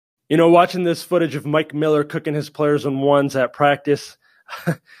Watching this footage of Mike Miller cooking his players on ones at practice,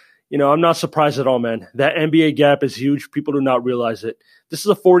 I'm not surprised at all, man. That NBA gap is huge. People do not realize it. This is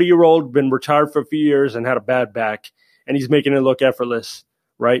a 40-year-old, been retired for a few years and had a bad back, and he's making it look effortless,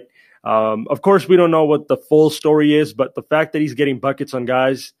 right? Of course, we don't know what the full story is, but the fact that he's getting buckets on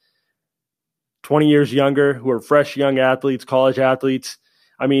guys 20 years younger who are fresh young athletes, college athletes,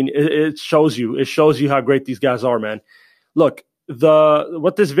 it shows you. It shows you how great these guys are, man. Look,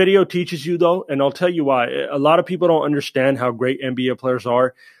 what this video teaches you, though, and I'll tell you why. A lot of people don't understand how great NBA players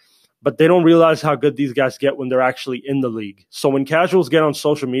are, but they don't realize how good these guys get when they're actually in the league. So when casuals get on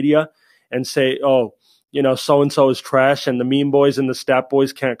social media and say, oh, so-and-so is trash, and the meme boys and the stat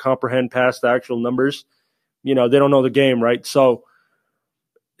boys can't comprehend past the actual numbers, they don't know the game, right? So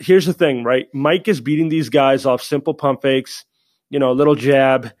here's the thing, right? Mike is beating these guys off simple pump fakes, a little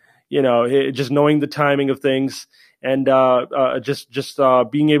jab, just knowing the timing of things, and just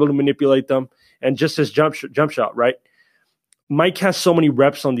being able to manipulate them, and just his jump shot, right? Mike has so many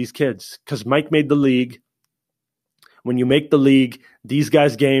reps on these kids because Mike made the league. When you make the league, these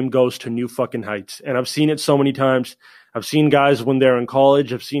guys' game goes to new fucking heights. And I've seen it so many times. I've seen guys when they're in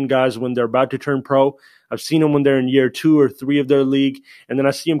college. I've seen guys when they're about to turn pro. I've seen them when they're in year 2 or 3 of their league. And then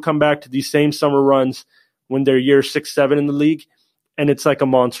I see them come back to these same summer runs when they're year 6, 7 in the league. And it's like a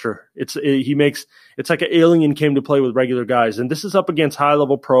monster. It's like an alien came to play with regular guys. And this is up against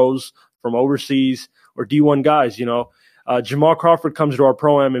high-level pros from overseas or D1 guys, Jamal Crawford comes to our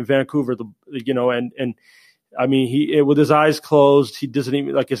pro-am in Vancouver, he with his eyes closed, he doesn't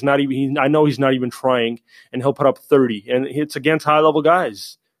even I know he's not even trying, and he'll put up 30. And it's against high level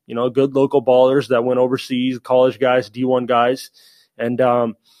guys, good local ballers that went overseas, college guys, D1 guys. And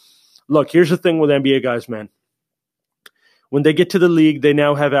look, here's the thing with NBA guys, man. When they get to the league, they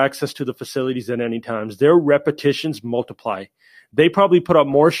now have access to the facilities at any times. Their repetitions multiply. They probably put up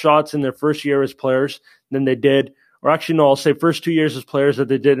more shots in their first year as players than they did, or actually, no, I'll say first 2 years as players that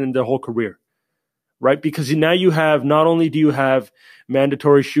they did in their whole career. Right? Because now you have, not only do you have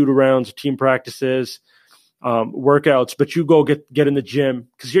mandatory shoot-arounds, team practices, workouts, but you go get in the gym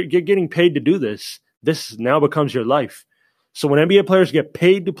because you're getting paid to do this. This now becomes your life. So when NBA players get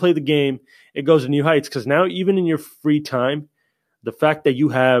paid to play the game, it goes to new heights because now even in your free time, the fact that you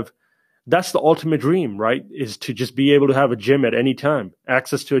have, that's the ultimate dream, right? Is to just be able to have a gym at any time,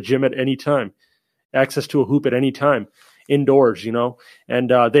 access to a gym at any time, access to a hoop at any time. Indoors, and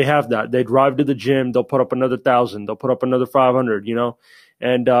they have that. They drive to the gym. They'll put up another 1,000. They'll put up another 500,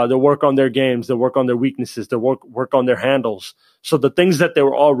 and they'll work on their games. They'll work on their weaknesses. They'll work on their handles. So the things that they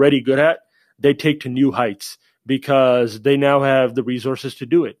were already good at, they take to new heights because they now have the resources to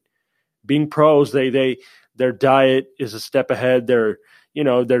do it. Being pros, their diet is a step ahead. Their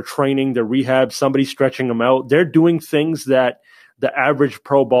training, their rehab, somebody stretching them out. They're doing things that the average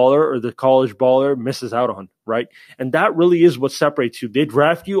pro baller or the college baller misses out on, right? And that really is what separates you. They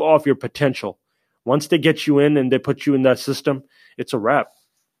draft you off your potential. Once they get you in and they put you in that system, it's a wrap.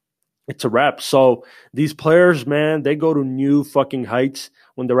 It's a wrap. So these players, man, they go to new fucking heights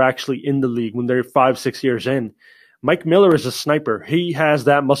when they're actually in the league, when they're 5, 6 years in. Mike Miller is a sniper. He has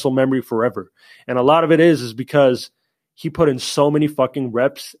that muscle memory forever. And a lot of it is because he put in so many fucking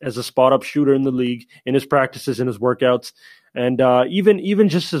reps as a spot-up shooter in the league, in his practices, in his workouts. And even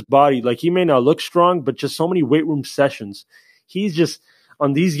just his body, like he may not look strong, but just so many weight room sessions. He's just,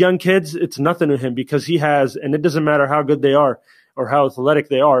 on these young kids, it's nothing to him because he has, and it doesn't matter how good they are or how athletic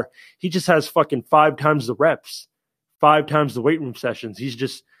they are, he just has fucking 5 times the reps, 5 times the weight room sessions.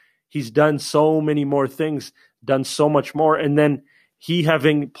 He's done so many more things, done so much more. And then he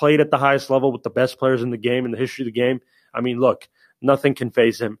having played at the highest level with the best players in the game, in the history of the game, look, nothing can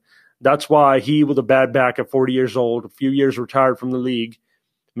faze him. That's why he, with a bad back at 40 years old, a few years retired from the league,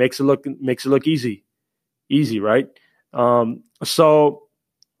 makes it look easy, right? So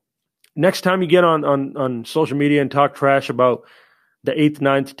next time you get on social media and talk trash about the 8th,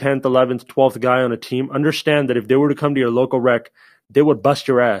 9th, 10th, 11th, 12th guy on a team, understand that if they were to come to your local rec, they would bust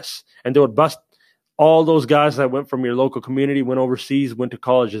your ass, and they would bust all those guys that went from your local community, went overseas, went to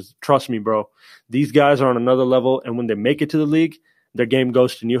colleges. Trust me, bro. These guys are on another level, and when they make it to the league, their game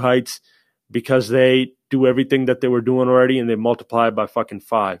goes to new heights because they do everything that they were doing already and they multiply by fucking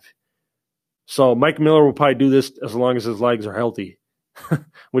 5. So Mike Miller will probably do this as long as his legs are healthy,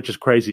 which is crazy.